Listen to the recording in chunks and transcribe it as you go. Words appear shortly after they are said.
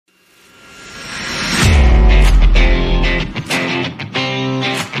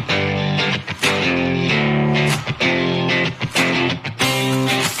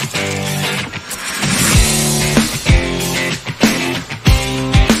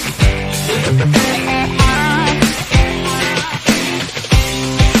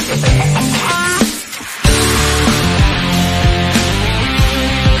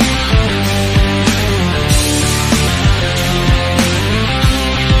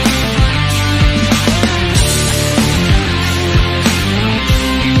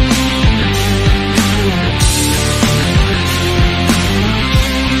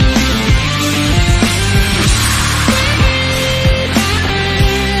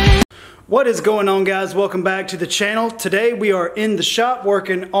What is going on, guys? Welcome back to the channel. Today we are in the shop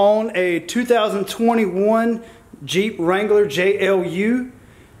working on a 2021 Jeep Wrangler JLU,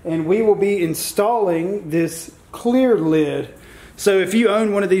 and we will be installing this Clearlidz. So if you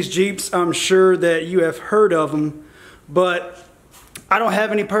own one of these Jeeps, I'm sure that you have heard of them, but I don't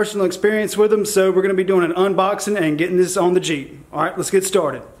have any personal experience with them, so we're going to be doing an unboxing and getting this on the Jeep. Alright, let's get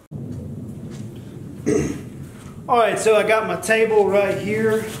started. Alright, so I got my table right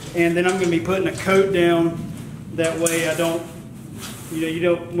here, and then I'm going to be putting a coat down. That way I don't, you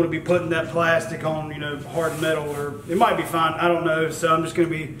don't want to be putting that plastic on, hard metal, or it might be fine, I don't know. So I'm just going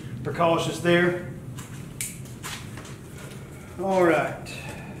to be precautious there. Alright.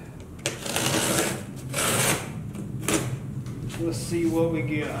 Let's see what we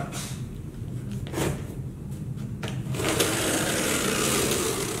got.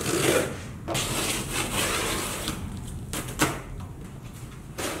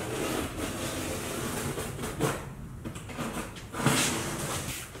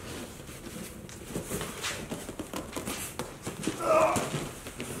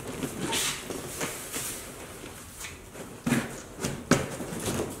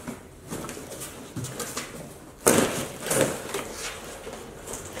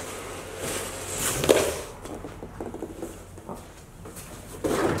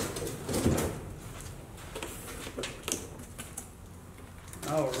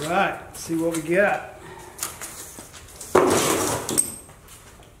 Alright, let's see what we got.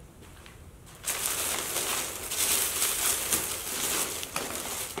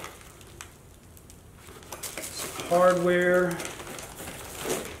 Some hardware.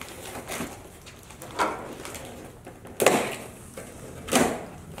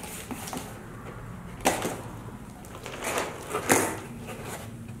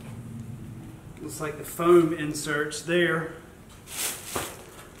 Looks like the foam inserts there.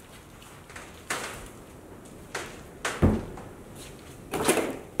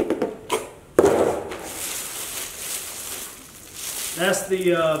 That's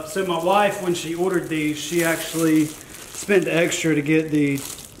the, so my wife, when she ordered these, she actually spent extra to get the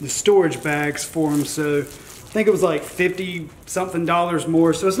storage bags for them. So I think it was like $50-something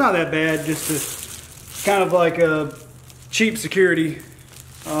more. So it's not that bad, just to kind of like a cheap security.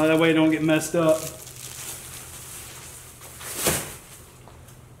 That way it don't get messed up.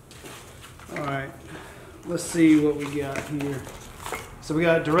 Alright, let's see what we got here. So we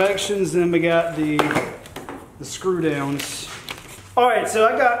got directions, then we got the screw downs. Alright, so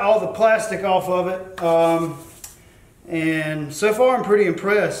I got all the plastic off of it, and so far I'm pretty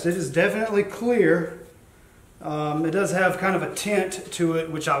impressed. It is definitely clear. It does have kind of a tint to it,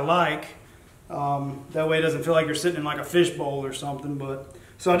 which I like. That way it doesn't feel like you're sitting in like a fishbowl or something. But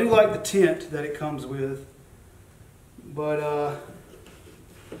so I do like the tint that it comes with. But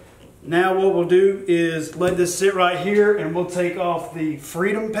now what we'll do is let this sit right here, and we'll take off the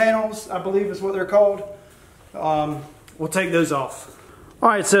freedom panels, I believe is what they're called. We'll take those off.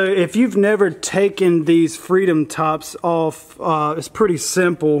 Alright, so if you've never taken these freedom tops off, it's pretty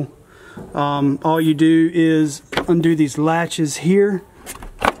simple. All you do is undo these latches here.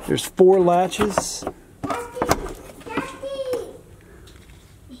 There's 4 latches.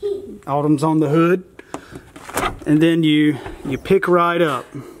 Autumn's on the hood. And then you pick right up,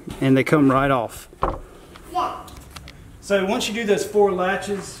 and they come right off. So once you do those 4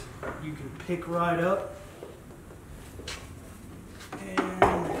 latches, you can pick right up.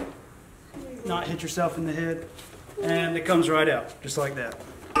 Not hit yourself in the head, and it comes right out just like that.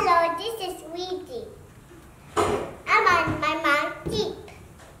 Hello, this is Sweetie. I'm on my mom's Jeep.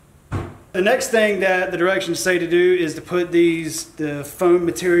 The next thing that the directions say to do is to put the foam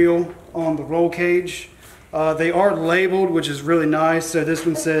material on the roll cage. They are labeled, which is really nice. So this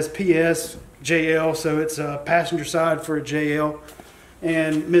one says PS JL, so it's a passenger side for a JL.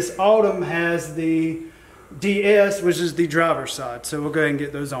 And Miss Autumn has the DS, which is the driver's side. So we'll go ahead and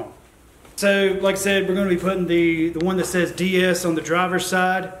get those on. So, like I said, we're going to be putting the one that says DS on the driver's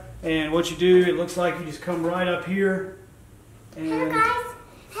side. And what you do, it looks like you just come right up here. And, hello, guys.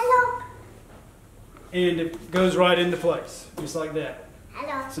 Hello. And it goes right into place, just like that.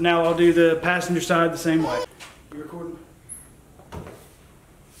 Hello. So now I'll do the passenger side the same way. You recording?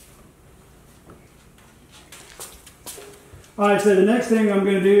 All right, so the next thing I'm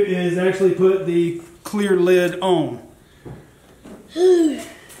going to do is actually put the clear lid on.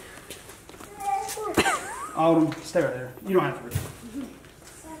 Autumn, stay right there. You don't have to read.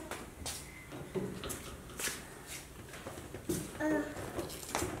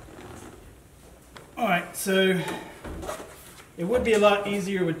 All right, so it would be a lot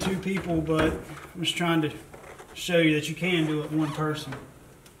easier with 2 people, but I'm just trying to show you that you can do it 1 person.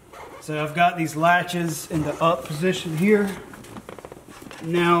 So I've got these latches in the up position here.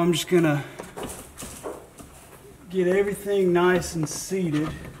 Now I'm just gonna get everything nice and seated.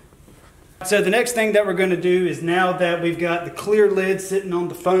 So the next thing that we're going to do is, now that we've got the clear lid sitting on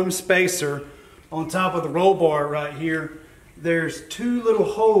the foam spacer on top of the roll bar right here, there's 2 little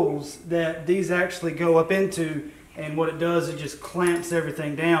holes that these actually go up into, and what it does, it just clamps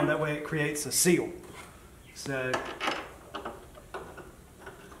everything down. That way it creates a seal. So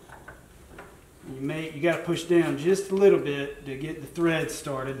you got to push down just a little bit to get the thread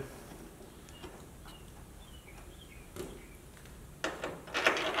started.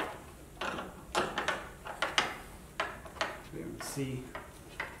 See,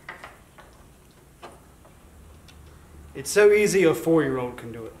 it's so easy a 4-year-old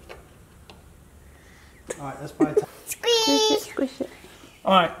can do it. All right, that's probably time. Squeeze.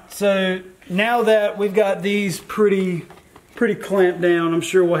 All right, so now that we've got these pretty clamped down, I'm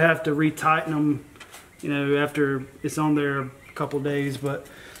sure we'll have to retighten them, you know, after it's on there a couple days. But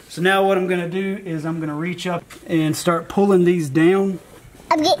so now what I'm going to do is I'm going to reach up and start pulling these down.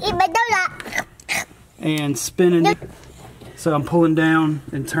 I'm getting my donut. And spinning it. So I'm pulling down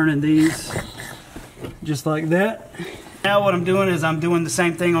and turning these just like that. Now what I'm doing is I'm doing the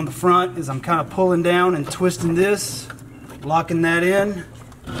same thing on the front. Is I'm kind of pulling down and twisting this, locking that in,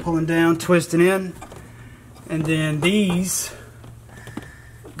 pulling down, twisting in, and then these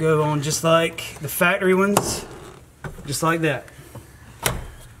go on just like the factory ones, just like that.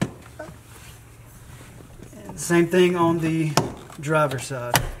 And same thing on the driver's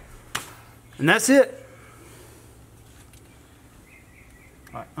side. And that's it.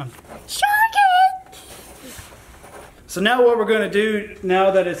 So now what we're going to do,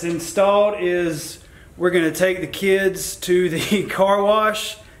 now that it's installed, is we're going to take the kids to the car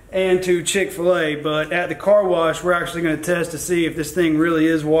wash and to Chick-fil-A. But at the car wash, we're actually going to test to see if this thing really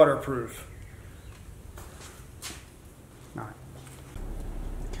is waterproof. All right.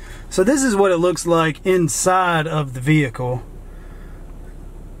 So this is what it looks like inside of the vehicle.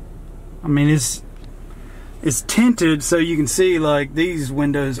 I mean, it's tinted, so you can see like these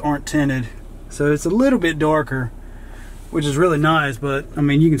windows aren't tinted, so it's a little bit darker, which is really nice. But I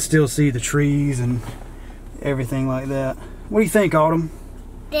mean, you can still see the trees and everything like that. What do you think, Autumn?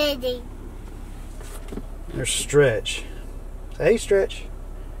 Daddy. There's Stretch. Say, hey, Stretch.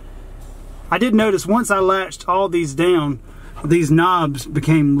 I did notice once I latched all these down, these knobs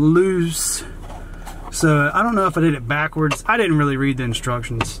became loose. So I don't know if I did it backwards. I didn't really read the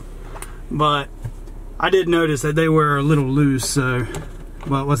instructions, but I did notice that they were a little loose. So,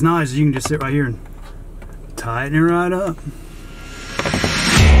 well, what's nice is you can just sit right here and tighten it right up.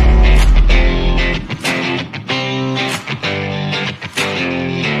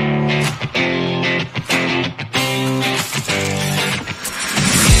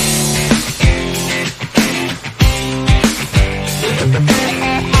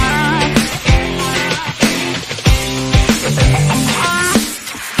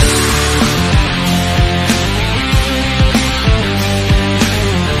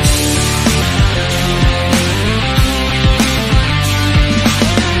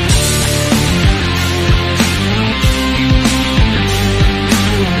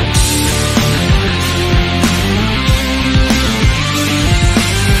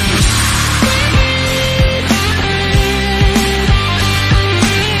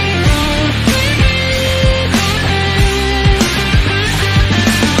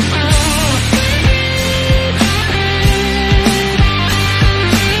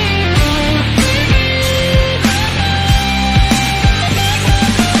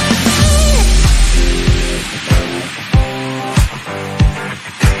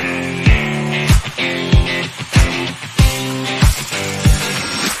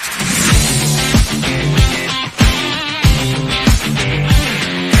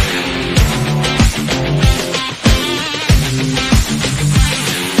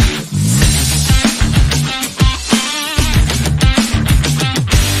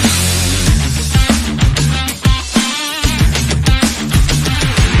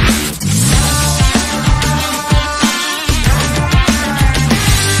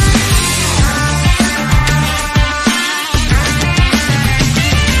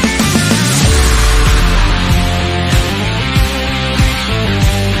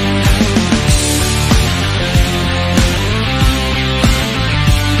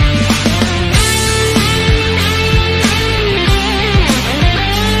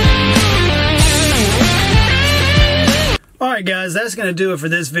 Alright guys, that's going to do it for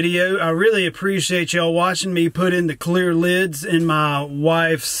this video. I really appreciate y'all watching me put in the clear lids in my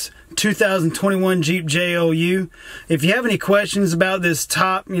wife's 2021 Jeep JLU. If you have any questions about this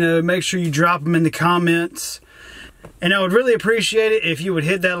top, make sure you drop them in the comments. And I would really appreciate it if you would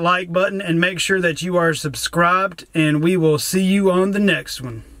hit that like button and make sure that you are subscribed, and we will see you on the next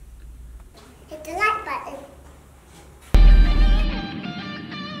one.